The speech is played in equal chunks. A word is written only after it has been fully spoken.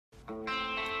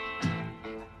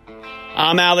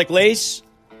I'm Alec Lace.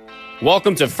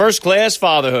 Welcome to First Class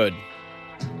Fatherhood.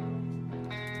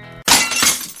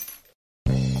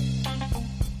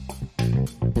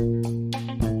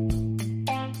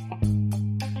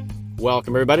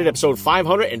 Welcome, everybody, to episode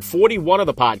 541 of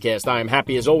the podcast. I am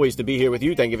happy, as always, to be here with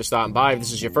you. Thank you for stopping by. If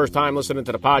this is your first time listening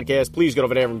to the podcast, please get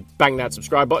over there and bang that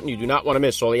subscribe button. You do not want to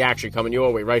miss all the action coming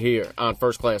your way right here on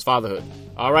First Class Fatherhood.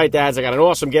 All right, dads, I got an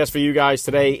awesome guest for you guys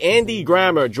today. Andy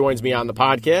Grammer joins me on the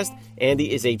podcast.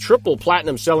 Andy is a triple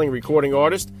platinum selling recording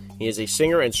artist. He is a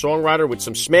singer and songwriter with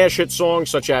some smash hit songs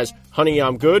such as Honey,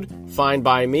 I'm Good, Fine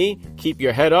By Me, Keep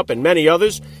Your Head Up, and many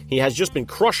others. He has just been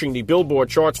crushing the Billboard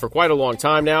charts for quite a long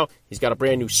time now. He's got a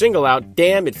brand new single out,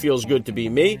 Damn, It Feels Good to Be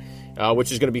Me,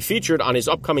 which is going to be featured on his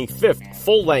upcoming 5th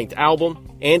full-length album.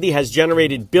 Andy has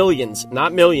generated billions,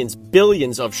 not millions,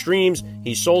 billions of streams.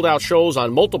 He's sold out shows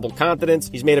on multiple continents.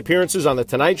 He's made appearances on The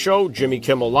Tonight Show, Jimmy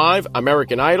Kimmel Live,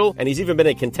 American Idol, and he's even been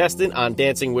a contestant on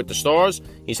Dancing with the Stars.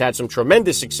 He's had some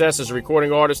tremendous success as a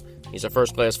recording artist. He's a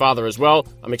first-class father as well.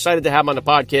 I'm excited to have him on the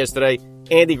podcast today.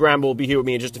 Andy Grammer will be here with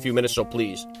me in just a few minutes, so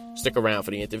please stick around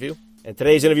for the interview. And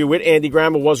today's interview with Andy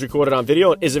Grammer was recorded on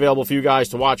video and is available for you guys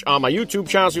to watch on my YouTube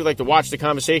channel. So if you'd like to watch the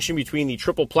conversation between the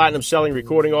triple platinum selling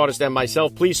recording artist and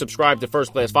myself, please subscribe to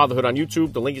First Class Fatherhood on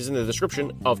YouTube. The link is in the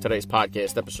description of today's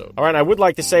podcast episode. All right, I would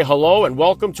like to say hello and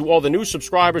welcome to all the new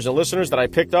subscribers and listeners that I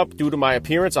picked up due to my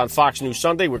appearance on Fox News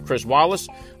Sunday with Chris Wallace.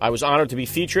 I was honored to be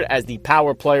featured as the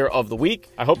Power Player of the Week.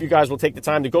 I hope you guys will take the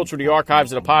time to go through the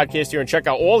archives of the podcast here and check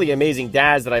out all the amazing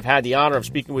dads that I've had the honor of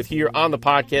speaking with here on the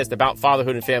podcast about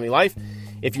fatherhood and family life.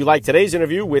 If you like today's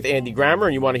interview with Andy Grammer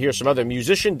and you want to hear some other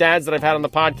musician dads that I've had on the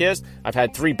podcast, I've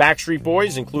had 3 Backstreet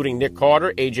Boys, including Nick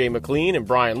Carter, AJ McLean, and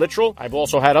Brian Littrell. I've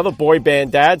also had other boy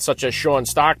band dads such as Sean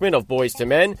Stockman of Boyz II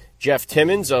Men, Jeff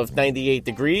Timmons of 98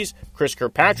 Degrees, Chris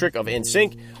Kirkpatrick of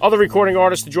NSYNC. Other recording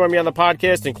artists to join me on the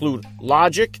podcast include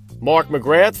Logic, Mark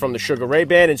McGrath from the Sugar Ray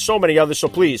Band, and so many others. So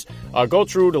please go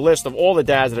through the list of all the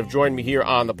dads that have joined me here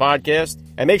on the podcast.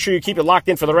 And make sure you keep it locked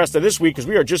in for the rest of this week because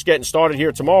we are just getting started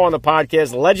here. Tomorrow on the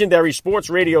podcast, legendary sports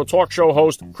radio talk show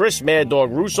host Chris Mad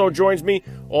Dog Russo joins me.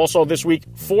 Also this week,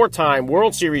 4-time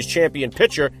World Series champion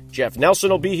pitcher Jeff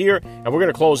Nelson will be here. And we're going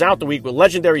to close out the week with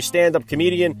legendary stand-up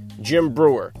comedian Jim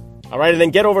Brewer. All right, and then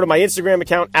get over to my Instagram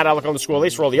account,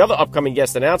 @Alec_Lace, for all the other upcoming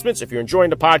guest announcements. If you're enjoying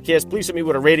the podcast, please hit me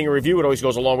with a rating or review. It always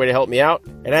goes a long way to help me out.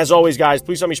 And as always, guys,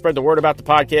 please help me spread the word about the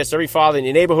podcast. Every father in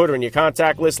your neighborhood or in your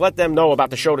contact list, let them know about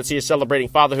the show that's here celebrating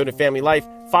fatherhood and family life.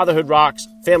 Fatherhood rocks,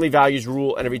 family values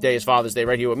rule, and every day is Father's Day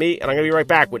right here with me. And I'm going to be right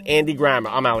back with Andy Grammer.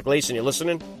 I'm Alec Lace, and you're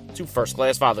listening to First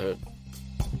Class Fatherhood.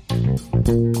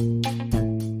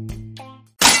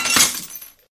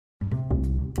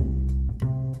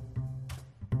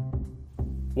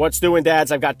 What's doing,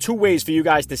 dads? I've got 2 ways for you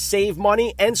guys to save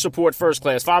money and support First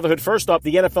Class Fatherhood. First up,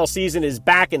 the NFL season is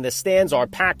back and the stands are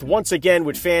packed once again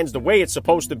with fans the way it's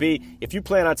supposed to be. If you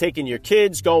plan on taking your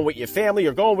kids, going with your family,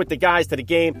 or going with the guys to the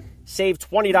game, save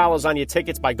 $20 on your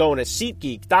tickets by going to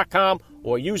SeatGeek.com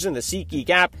or using the SeatGeek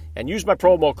app and use my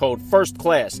promo code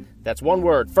FIRSTCLASS. That's one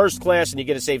word, First Class, and you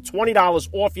get to save $20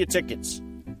 off your tickets.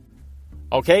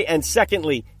 Okay, and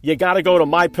secondly, you got to go to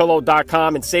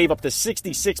MyPillow.com and save up to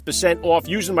 66% off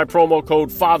using my promo code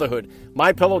FATHERHOOD.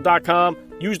 MyPillow.com,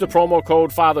 use the promo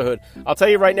code FATHERHOOD. I'll tell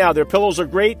you right now, their pillows are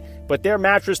great, but their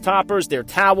mattress toppers, their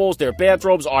towels, their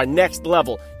bathrobes are next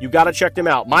level. You got to check them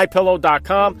out.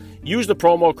 MyPillow.com, use the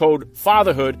promo code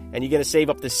FATHERHOOD, and you're going to save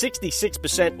up to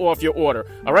 66% off your order.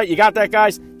 All right, you got that,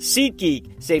 guys?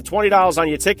 SeatGeek, save $20 on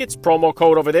your tickets, promo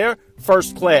code over there,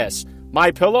 First Class.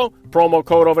 MyPillow, promo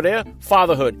code over there,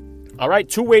 Fatherhood. All right,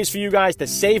 2 ways for you guys to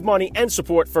save money and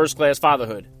support First Class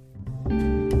Fatherhood.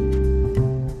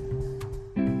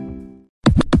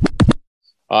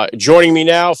 Joining me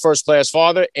now, First Class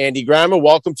Father, Andy Grammer.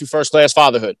 Welcome to First Class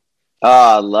Fatherhood.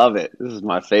 I love it. This is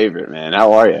my favorite, man.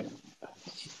 How are you?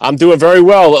 I'm doing very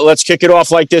well. Let's kick it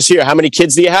off like this here. How many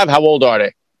kids do you have? How old are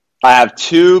they? I have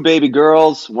 2 baby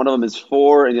girls. One of them is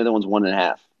 4, and the other one's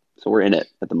 1.5. So we're in it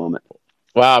at the moment.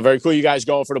 Wow, very cool. You guys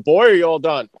going for the boy, or are you all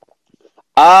done?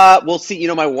 We'll see.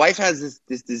 My wife has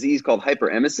this disease called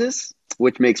hyperemesis,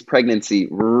 which makes pregnancy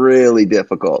really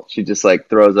difficult. She just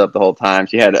throws up the whole time.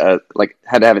 She had to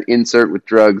have an insert with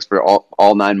drugs for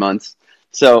all 9 months.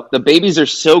 So the babies are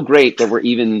so great that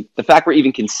the fact we're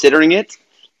even considering it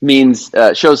means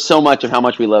shows so much of how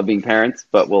much we love being parents.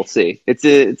 But we'll see. It's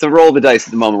a roll of the dice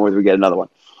at the moment whether we get another one.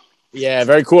 Yeah,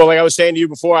 very cool. Like I was saying to you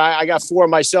before, I got 4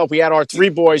 myself. We had our 3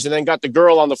 boys and then got the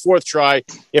girl on the 4th try.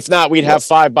 If not, we'd have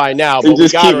 5 by now. But we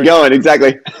just keep going,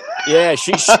 exactly. Yeah,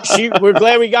 she we're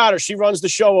glad we got her. She runs the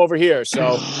show over here.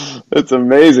 So that's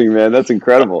amazing, man. That's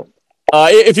incredible.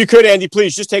 If you could, Andy,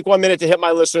 please just take 1 minute to hit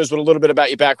my listeners with a little bit about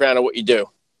your background and what you do.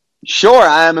 Sure.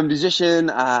 I am a musician,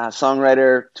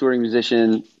 songwriter, touring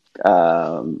musician.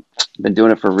 Been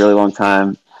doing it for a really long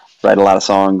time. Write a lot of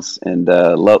songs and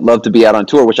love to be out on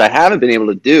tour, which I haven't been able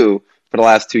to do for the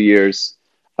last 2 years,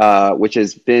 which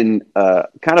has been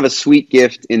kind of a sweet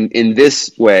gift in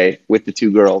this way with the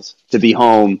two girls, to be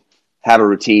home, have a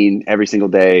routine every single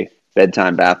day,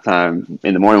 bedtime, bath time,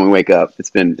 in the morning when we wake up.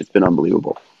 It's been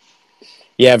unbelievable.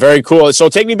 Yeah, very cool. So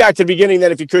take me back to the beginning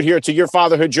then, if you could, here to your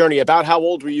fatherhood journey. About how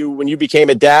old were you when you became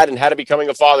a dad, and how did becoming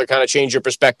a father kind of change your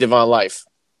perspective on life?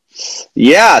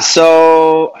 Yeah,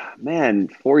 so, man,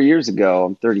 4 years ago,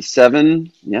 I'm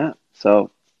 37. Yeah,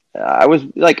 so I was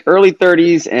like early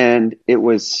 30s, and it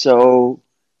was so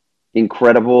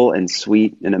incredible and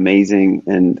sweet and amazing,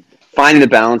 and finding the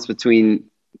balance between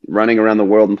running around the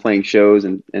world and playing shows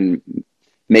and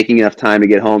making enough time to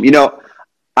get home.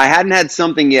 I hadn't had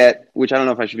something yet, which I don't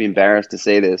know if I should be embarrassed to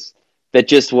say this, that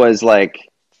just was like,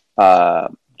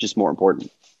 just more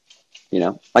important.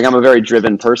 Like, I'm a very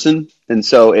driven person. And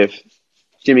so if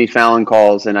Jimmy Fallon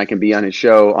calls and I can be on his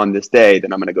show on this day,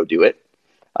 then I'm going to go do it.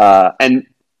 And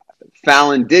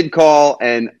Fallon did call,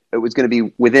 and it was going to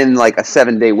be within like a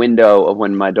 7-day window of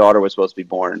when my daughter was supposed to be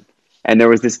born. And there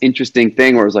was this interesting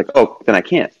thing where it was like, oh, then I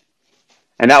can't.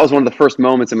 And that was one of the first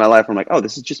moments in my life where I'm like, oh,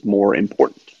 this is just more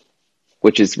important,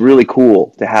 which is really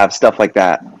cool to have stuff like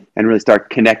that and really start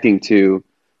connecting to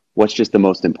what's just the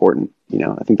most important.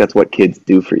 I think that's what kids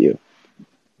do for you.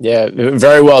 Yeah,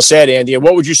 very well said, Andy. And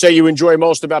what would you say you enjoy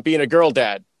most about being a girl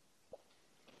dad?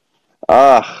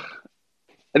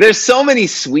 There's so many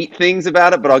sweet things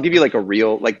about it, but I'll give you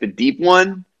like the deep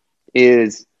one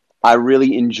is I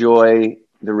really enjoy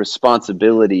the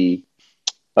responsibility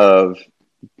of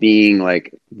being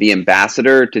like the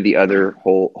ambassador to the other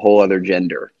whole other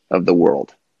gender of the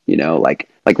world, like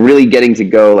really getting to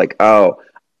go like, oh,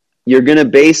 you're going to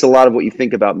base a lot of what you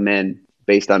think about men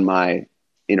based on my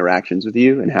interactions with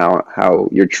you and how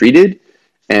you're treated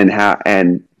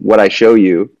and what I show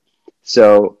you.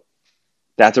 So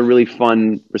that's a really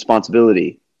fun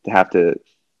responsibility to have to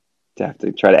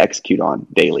try to execute on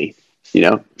daily,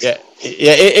 Yeah,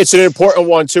 it's an important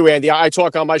one too, Andy. I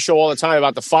talk on my show all the time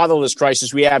about the fatherless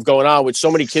crisis we have going on with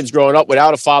so many kids growing up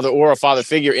without a father or a father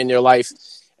figure in their life.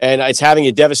 And it's having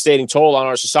a devastating toll on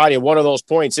our society. And one of those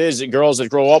points is that girls that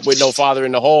grow up with no father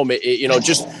in the home,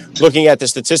 just looking at the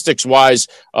statistics wise,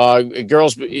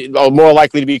 girls are more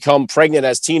likely to become pregnant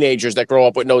as teenagers that grow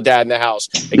up with no dad in the house.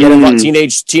 Again,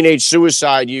 teenage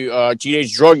suicide,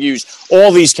 teenage drug use,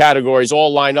 all these categories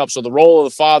all line up. So the role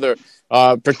of the father,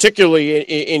 particularly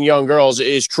in young girls,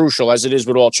 is crucial, as it is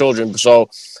with all children. So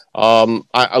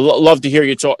I love to hear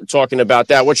you talking about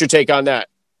that. What's your take on that?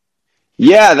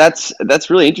 Yeah, that's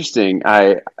really interesting.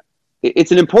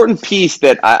 It's an important piece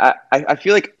that I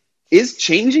feel like is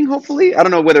changing, hopefully. I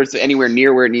don't know whether it's anywhere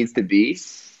near where it needs to be,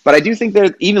 but I do think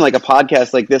there's even like a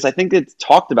podcast like this, I think it's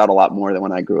talked about a lot more than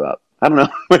when I grew up. I don't know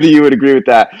whether you would agree with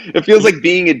that. It feels like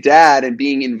being a dad and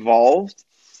being involved.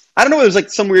 I don't know, there's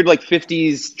like some weird like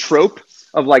 50s trope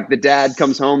of like the dad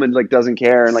comes home and like doesn't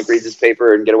care and like reads his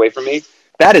paper and get away from me.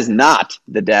 That is not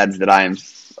the dads that I am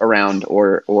around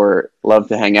or love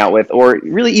to hang out with or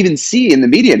really even see in the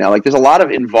media now. Like, there's a lot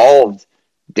of involved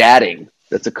dadding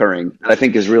that's occurring that I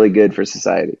think is really good for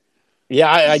society. Yeah,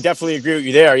 I definitely agree with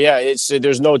you there. Yeah,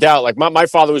 there's no doubt. Like my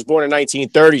father was born in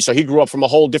 1930, so he grew up from a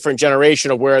whole different generation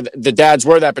of where the dads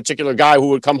were that particular guy who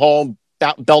would come home,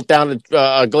 belt down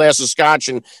a glass of scotch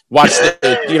and watch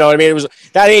you know what I mean?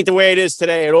 That ain't the way it is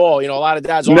today at all. A lot of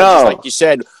dads are, just like you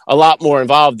said, a lot more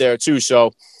involved there too.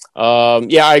 So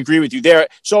yeah, I agree with you there.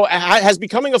 So has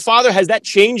becoming a father, has that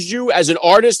changed you as an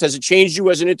artist? Has it changed you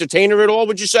as an entertainer at all,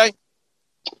 would you say?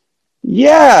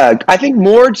 Yeah, I think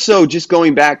more so just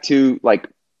going back to like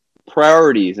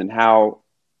priorities and how,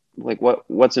 like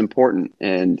what's important.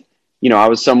 And, I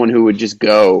was someone who would just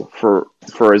go for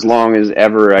as long as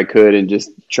ever I could and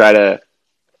just try to,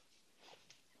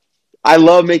 I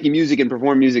love making music and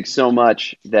perform music so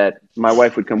much that my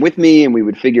wife would come with me and we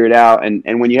would figure it out.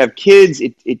 And when you have kids,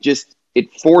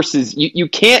 it forces you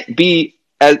can't be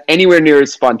anywhere near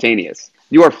as spontaneous.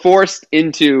 You are forced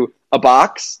into a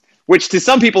box, which to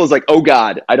some people is like, oh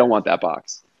God, I don't want that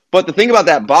box. But the thing about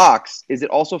that box is it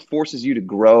also forces you to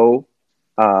grow,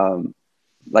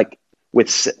 like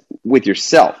with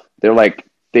yourself. They're like,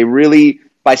 they really,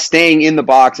 by staying in the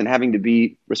box and having to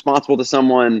be responsible to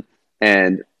someone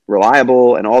and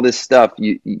reliable and all this stuff,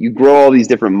 you grow all these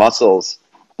different muscles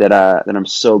that I'm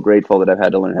so grateful that I've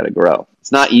had to learn how to grow.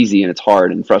 It's not easy and it's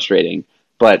hard and frustrating,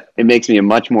 but it makes me a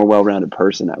much more well-rounded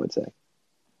person, I would say.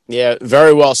 Yeah,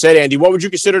 very well said, Andy. What would you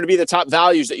consider to be the top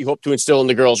values that you hope to instill in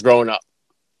the girls growing up?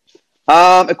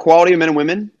 Equality of men and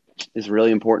women is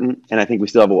really important, and I think we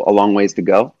still have a long ways to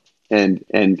go.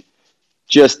 And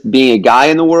just being a guy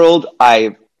in the world,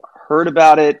 I've heard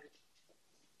about it,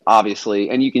 obviously,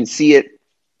 and you can see it,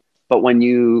 but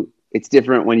it's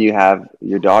different when you have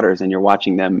your daughters and you're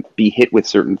watching them be hit with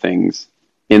certain things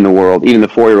in the world. Even the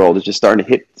 4-year-old is just starting to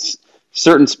hit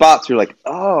certain spots. You're like,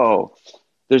 oh,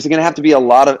 there's going to have to be a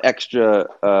lot of extra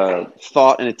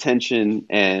thought and attention,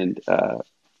 and I'm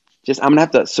going to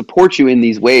have to support you in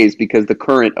these ways because the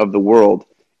current of the world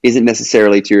isn't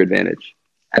necessarily to your advantage.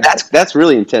 And that's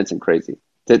really intense and crazy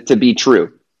to be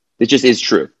true. It just is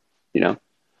true, you know.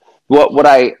 One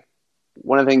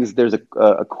of the things, there's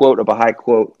a quote, a Baha'i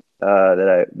quote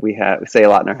that we say a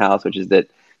lot in our house, which is that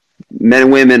men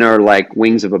and women are like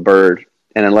wings of a bird,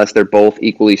 and unless they're both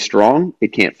equally strong,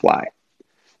 it can't fly.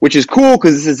 Which is cool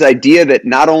because it's this idea that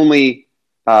not only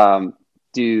will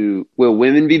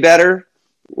women be better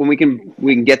when we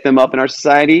can get them up in our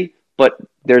society, but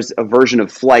there's a version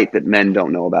of flight that men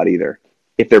don't know about either,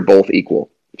 if they're both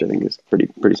equal, which I think is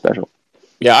pretty special.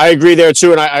 Yeah, I agree there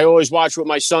too, and I always watch with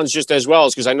my sons just as well,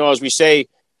 because I know, as we say,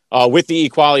 with the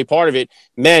equality part of it,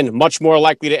 men much more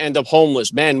likely to end up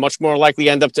homeless, men much more likely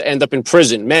end up in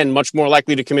prison, men much more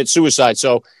likely to commit suicide.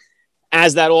 So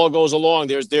as that all goes along,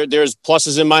 there's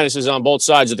pluses and minuses on both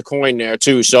sides of the coin there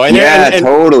too. So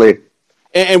totally.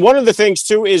 And one of the things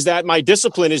too is that my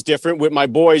discipline is different with my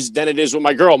boys than it is with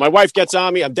my girl. My wife gets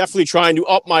on me. I'm definitely trying to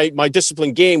up my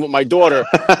discipline game with my daughter,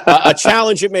 a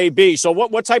challenge it may be. So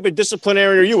what type of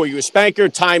disciplinarian are you? Are you a spanker,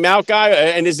 timeout guy?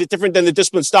 And is it different than the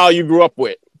discipline style you grew up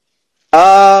with?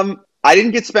 I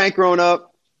didn't get spanked growing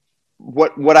up.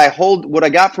 What I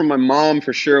got from my mom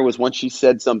for sure was once she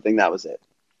said something, that was it.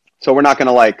 So we're not going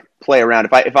to like play around.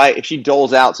 If she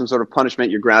doles out some sort of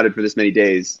punishment, you're grounded for this many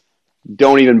days,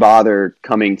 don't even bother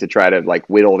coming to try to like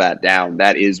whittle that down.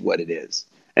 That is what it is.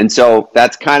 And so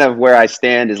that's kind of where I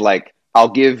stand, is like, I'll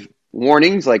give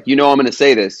warnings, like, I'm going to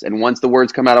say this. And once the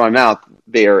words come out of my mouth,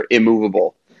 they are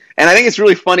immovable. And I think it's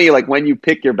really funny, like when you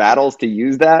pick your battles to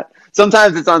use that,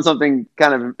 sometimes it's on something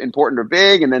kind of important or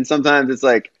big. And then sometimes it's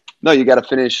like, no, you got to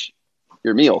finish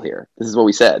your meal here. This is what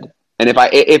we said. And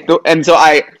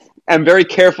I'm very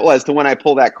careful as to when I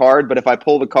pull that card, but if I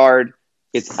pull the card,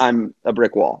 I'm a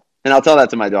brick wall. And I'll tell that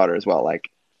to my daughter as well.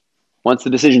 Like, once the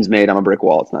decision's made, I'm a brick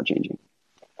wall. It's not changing.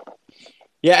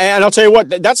 Yeah, and I'll tell you what,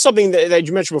 that's something that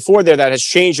you mentioned before there that has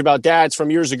changed about dads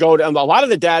from years ago. A lot of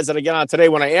the dads that I get on today,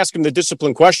 when I ask them the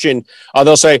discipline question,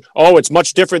 they'll say, oh, it's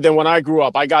much different than when I grew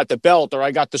up. I got the belt, or I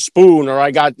got the spoon, or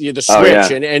I got the switch. Oh,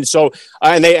 yeah. And so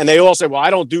they all say, well, I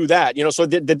don't do that. So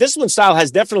the discipline style has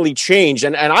definitely changed.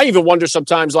 And I even wonder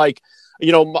sometimes, like,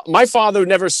 my father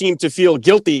never seemed to feel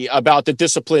guilty about the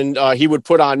discipline he would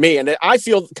put on me. And I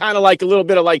feel kind of like a little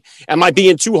bit of like, am I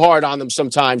being too hard on them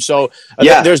sometimes? So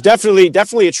there's definitely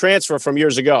a transfer from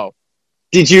years ago.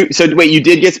 Wait, you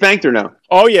did get spanked or no?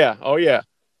 Oh, yeah.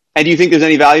 And do you think there's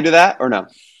any value to that or no?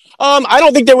 I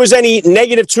don't think there was any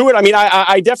negative to it. I mean,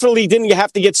 I definitely didn't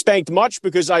have to get spanked much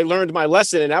because I learned my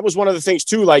lesson. And that was one of the things,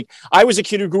 too. Like, I was a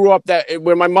kid who grew up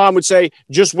where my mom would say,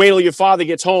 just wait till your father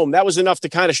gets home. That was enough to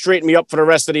kind of straighten me up for the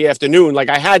rest of the afternoon. Like,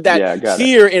 I had that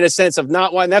fear in a sense of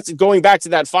not wanting. That's going back to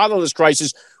that fatherless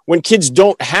crisis. When kids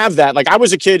don't have that, like I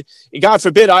was a kid, God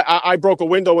forbid, I broke a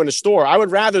window in a store. I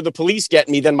would rather the police get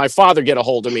me than my father get a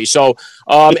hold of me. So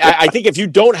I think if you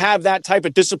don't have that type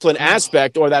of discipline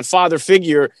aspect or that father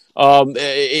figure,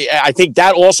 I think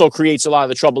that also creates a lot of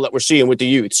the trouble that we're seeing with the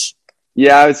youths.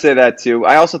 Yeah, I would say that too.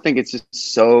 I also think it's just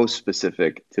so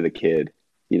specific to the kid.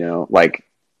 Like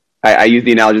I use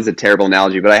the analogy, it's a terrible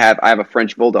analogy, but I have a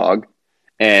French bulldog,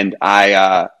 and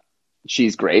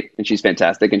she's great and she's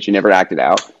fantastic and she never acted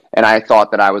out. And I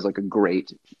thought that I was like a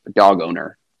great dog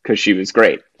owner because she was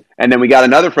great. And then we got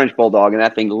another French bulldog, and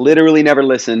that thing literally never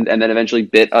listened, and then eventually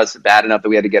bit us bad enough that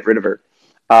we had to get rid of her.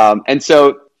 And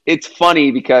so it's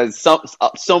funny because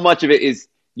so much of it is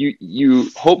you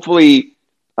hopefully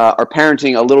are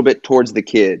parenting a little bit towards the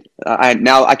kid.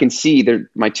 Now I can see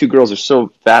my two girls are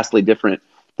so vastly different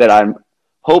that I'm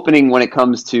hoping when it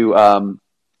comes to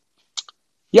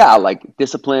like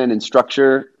discipline and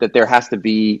structure, that there has to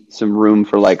be some room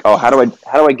for like, oh, how do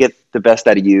I get the best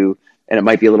out of you? And it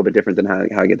might be a little bit different than how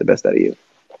I get the best out of you.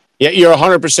 Yeah, you're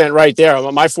 100% right there.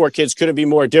 My four kids couldn't be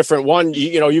more different. One,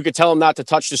 you could tell him not to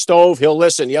touch the stove. He'll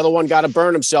listen. The other one got to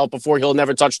burn himself before he'll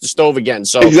never touch the stove again.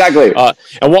 So Exactly.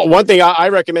 And one thing I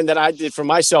recommend that I did for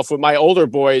myself with my older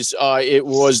boys, it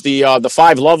was the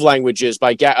Five Love Languages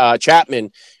by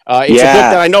Chapman. It's a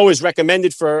book that I know is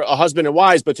recommended for a husband and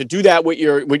wives, but to do that with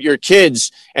your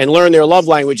kids and learn their love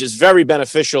language is very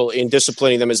beneficial in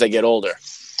disciplining them as they get older.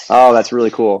 Oh, that's really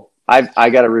cool. I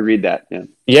got to reread that.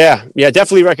 Yeah,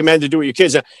 definitely recommend to do it with your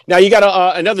kids. Now you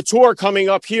got another tour coming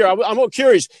up here. I'm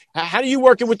curious, how do you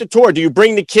work it with the tour? Do you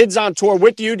bring the kids on tour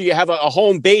with you? Do you have a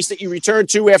home base that you return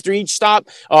to after each stop?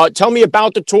 Tell me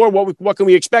about the tour. What can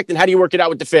we expect, and how do you work it out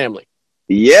with the family?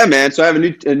 Yeah, man. So I have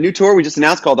a new tour we just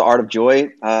announced called The Art of Joy.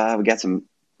 We got some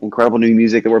incredible new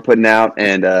music that we're putting out,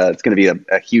 and it's going to be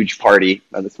a huge party.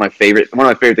 That's one of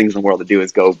my favorite things in the world to do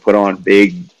is go put on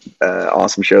big,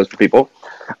 awesome shows for people.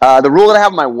 The rule that I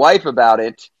have with my wife about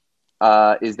it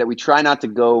is that we try not to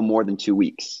go more than 2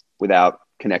 weeks without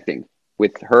connecting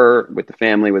with her, with the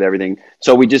family, with everything.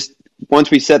 So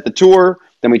once we set the tour,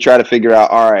 then we try to figure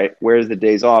out, all right, where's the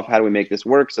days off? How do we make this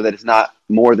work so that it's not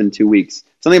more than 2 weeks?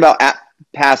 Something about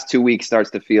past 2 weeks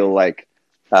starts to feel like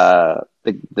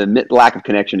the lack of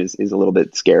connection is a little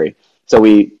bit scary. So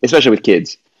especially with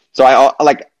kids. So I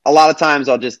a lot of times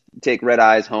I'll just take red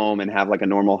eyes home and have like a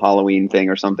normal Halloween thing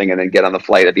or something, and then get on the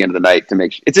flight at the end of the night to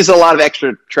make sure. It's just a lot of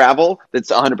extra travel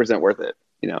that's 100% worth it.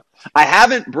 I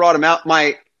haven't brought him out.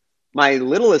 My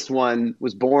littlest one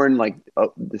was born like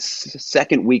the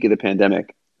second week of the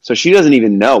pandemic. So she doesn't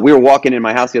even know. We were walking in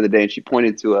my house the other day and she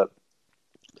pointed to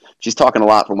she's talking a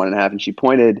lot for 1.5, and she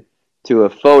pointed to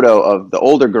a photo of the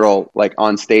older girl like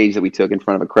on stage that we took in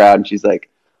front of a crowd, and she's like,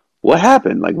 "What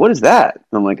happened? Like, what is that?"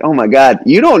 And I'm like, "Oh my God,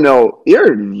 you don't know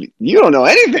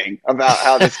anything about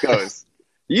how this goes.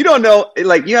 You don't know,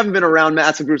 like, you haven't been around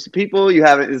massive groups of people. You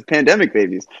haven't, it's pandemic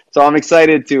babies." So I'm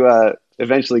excited to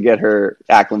eventually get her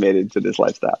acclimated to this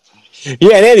lifestyle.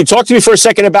 Yeah, and Andy, talk to me for a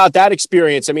second about that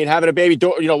experience. I mean, having a baby,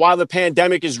 while the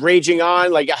pandemic is raging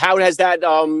on, like, how has that?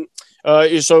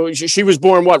 So she was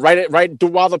born right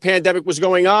while the pandemic was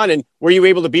going on, and were you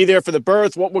able to be there for the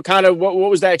birth? What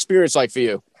was that experience like for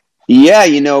you?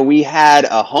 Yeah, we had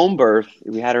a home birth.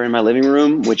 We had her in my living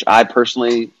room, which I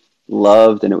personally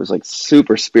loved, and it was like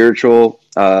super spiritual.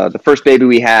 The first baby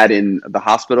we had in the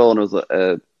hospital, and it was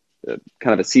a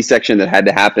kind of a C-section that had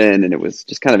to happen, and it was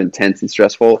just kind of intense and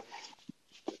stressful.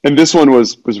 And this one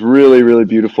was really, really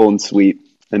beautiful and sweet,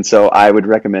 and so I would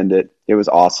recommend it. It was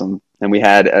awesome, and we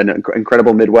had an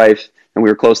incredible midwife, and we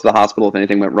were close to the hospital. If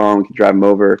anything went wrong, we could drive them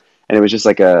over, and it was just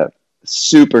like a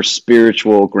super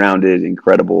spiritual, grounded,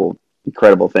 incredible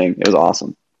thing. It was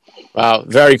awesome. Wow,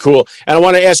 very cool. And I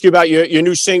want to ask you about your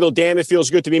new single, Damn It Feels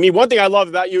Good to Be Me. One thing I love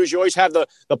about you is you always have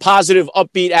the positive,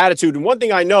 upbeat attitude. And one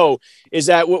thing I know is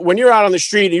that when you're out on the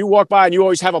street and you walk by and you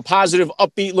always have a positive,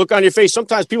 upbeat look on your face,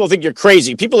 sometimes people think you're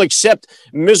crazy. People accept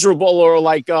miserable or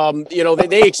like,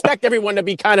 they expect everyone to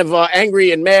be kind of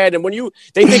angry and mad. And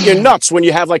they think you're nuts when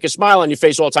you have like a smile on your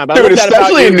face all the time. But dude,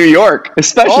 especially in New York.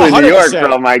 Especially in New York,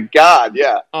 bro. My God,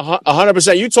 yeah.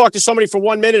 100%. You talk to somebody for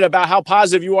 1 minute about how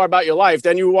positive you are about your life,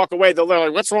 then you walk away, they're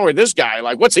like, what's wrong with this guy?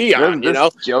 Like, what's he on?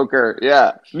 Joker.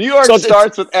 Yeah. New York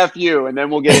starts with F you, and then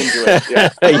we'll get into it.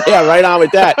 Yeah. Yeah, right on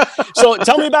with that. So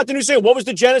tell me about the new single. What was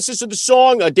the genesis of the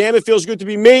song? Damn It Feels Good to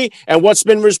Be Me. And what's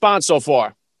been the response so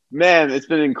far? Man, it's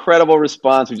been an incredible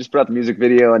response. We just put out the music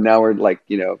video, and now we're like,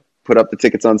 put up the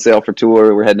tickets on sale for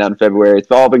tour. We're heading out in February.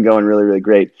 It's all been going really, really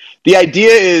great. The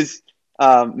idea is,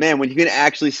 when you can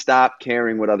actually stop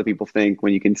caring what other people think,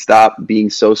 when you can stop being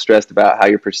so stressed about how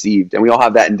you're perceived, and we all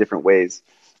have that in different ways.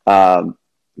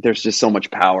 There's just so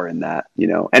much power in that,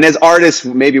 And as artists,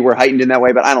 maybe we're heightened in that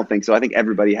way, but I don't think so. I think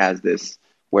everybody has this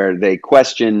where they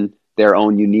question their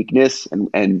own uniqueness,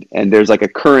 and there's like a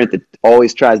current that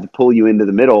always tries to pull you into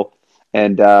the middle,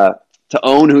 and to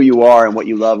own who you are and what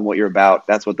you love and what you're about.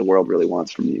 That's what the world really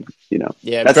wants from you.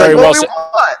 Yeah, that's very like well what we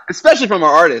want, especially from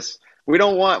our artists. We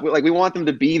want them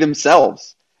to be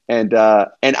themselves. And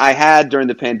I had during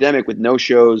the pandemic, with no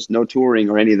shows, no touring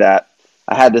or any of that,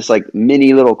 I had this like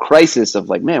mini little crisis of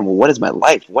like, man, well, what is my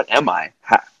life? What am I?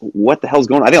 What the hell's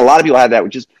going on? I think a lot of people had that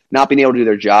with just not being able to do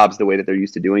their jobs the way that they're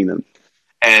used to doing them.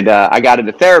 And I got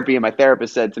into therapy, and my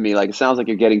therapist said to me, like, it sounds like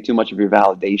you're getting too much of your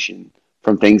validation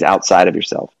from things outside of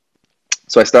yourself.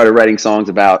 So I started writing songs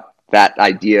about that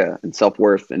idea and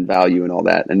self-worth and value and all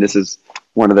that. And this is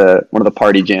one of the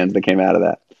party jams that came out of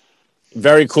that.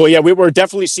 Very cool. Yeah, we're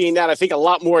definitely seeing that. I think a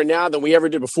lot more now than we ever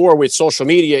did before with social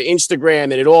media, Instagram,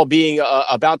 and it all being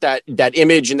about that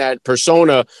image and that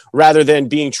persona rather than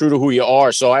being true to who you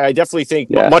are. So I definitely think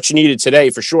much needed today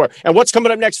for sure. And what's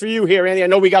coming up next for you here, Andy? I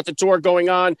know we got the tour going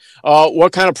on.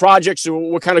 What kind of projects or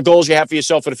what kind of goals you have for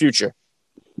yourself for the future?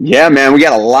 Yeah, man, we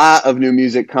got a lot of new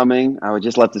music coming. I would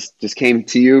just came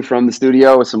to you from the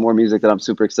studio with some more music that I'm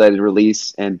super excited to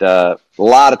release, and a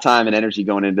lot of time and energy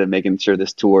going into making sure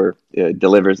this tour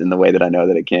delivers in the way that I know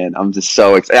that it can. I'm just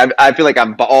so excited. I feel like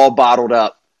I'm all bottled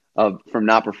up from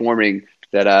not performing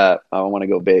that I want to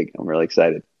go big. I'm really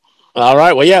excited. All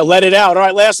right. Well, yeah, let it out. All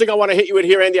right. Last thing I want to hit you with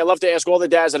here, Andy. I love to ask all the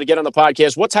dads that get on the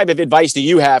podcast, what type of advice do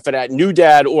you have for that new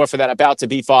dad or for that about to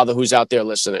be father who's out there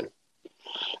listening?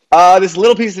 This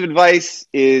little piece of advice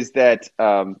is that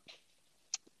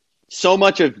so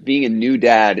much of being a new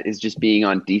dad is just being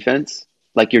on defense.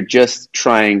 Like you're just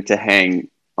trying to hang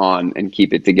on and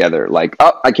keep it together. Like,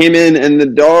 oh, I came in and the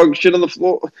dog shit on the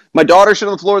floor. My daughter shit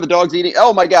on the floor. The dog's eating.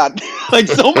 Oh my God. Like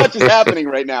so much is happening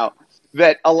right now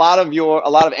that a lot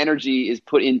of energy is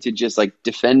put into just like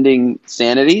defending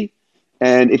sanity.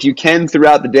 And if you can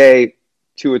throughout the day,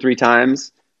 2 or 3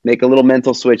 times, make a little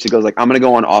mental switch that goes like, I'm going to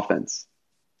go on offense.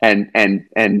 And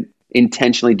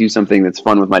intentionally do something that's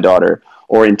fun with my daughter,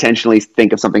 or intentionally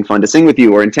think of something fun to sing with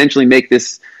you, or intentionally make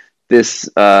this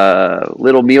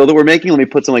little meal that we're making. Let me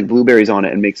put some like blueberries on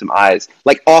it and make some eyes.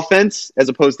 Like offense as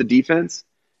opposed to defense,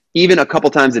 even a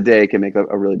couple times a day can make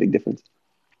a really big difference.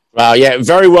 Wow, yeah,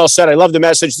 very well said. I love the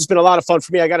message. It's been a lot of fun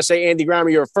for me. I got to say, Andy Grammer,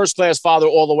 you're a first-class father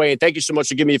all the way, and thank you so much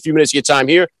for giving me a few minutes of your time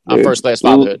here on First Class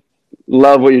Fatherhood.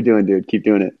 Love what you're doing, dude. Keep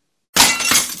doing it.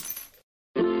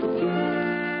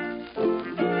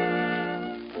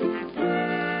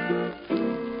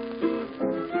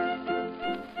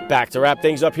 Back to wrap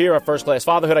things up here on First Class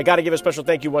Fatherhood. I got to give a special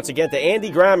thank you once again to Andy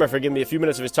Grammer for giving me a few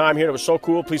minutes of his time here. It was so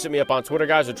cool. Please hit me up on Twitter,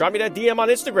 guys, or drop me that DM on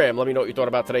Instagram. Let me know what you thought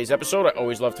about today's episode. I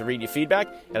always love to read your feedback.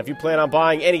 And if you plan on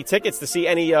buying any tickets to see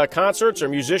any concerts or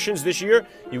musicians this year,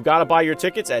 you got to buy your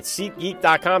tickets at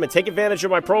SeatGeek.com and take advantage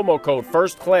of my promo code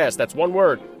First Class. That's one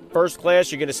word. First Class,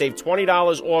 you're going to save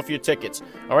 $20 off your tickets.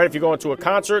 All right, if you're going to a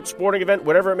concert, sporting event,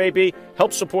 whatever it may be,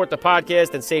 help support the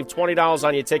podcast and save $20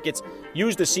 on your tickets.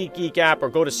 Use the SeatGeek app or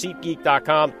go to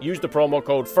SeatGeek.com. Use the promo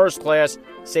code First Class,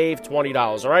 save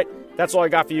 $20. All right, that's all I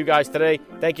got for you guys today.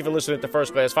 Thank you for listening to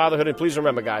First Class Fatherhood. And please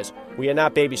remember, guys, we are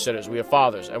not babysitters. We are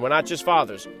fathers. And we're not just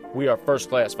fathers. We are First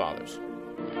Class fathers.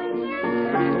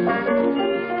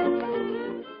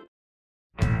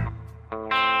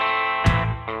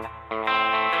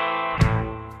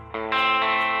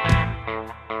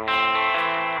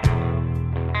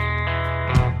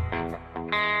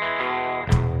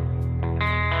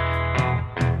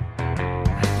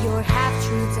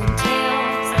 Half-truths and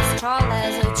tales as tall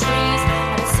as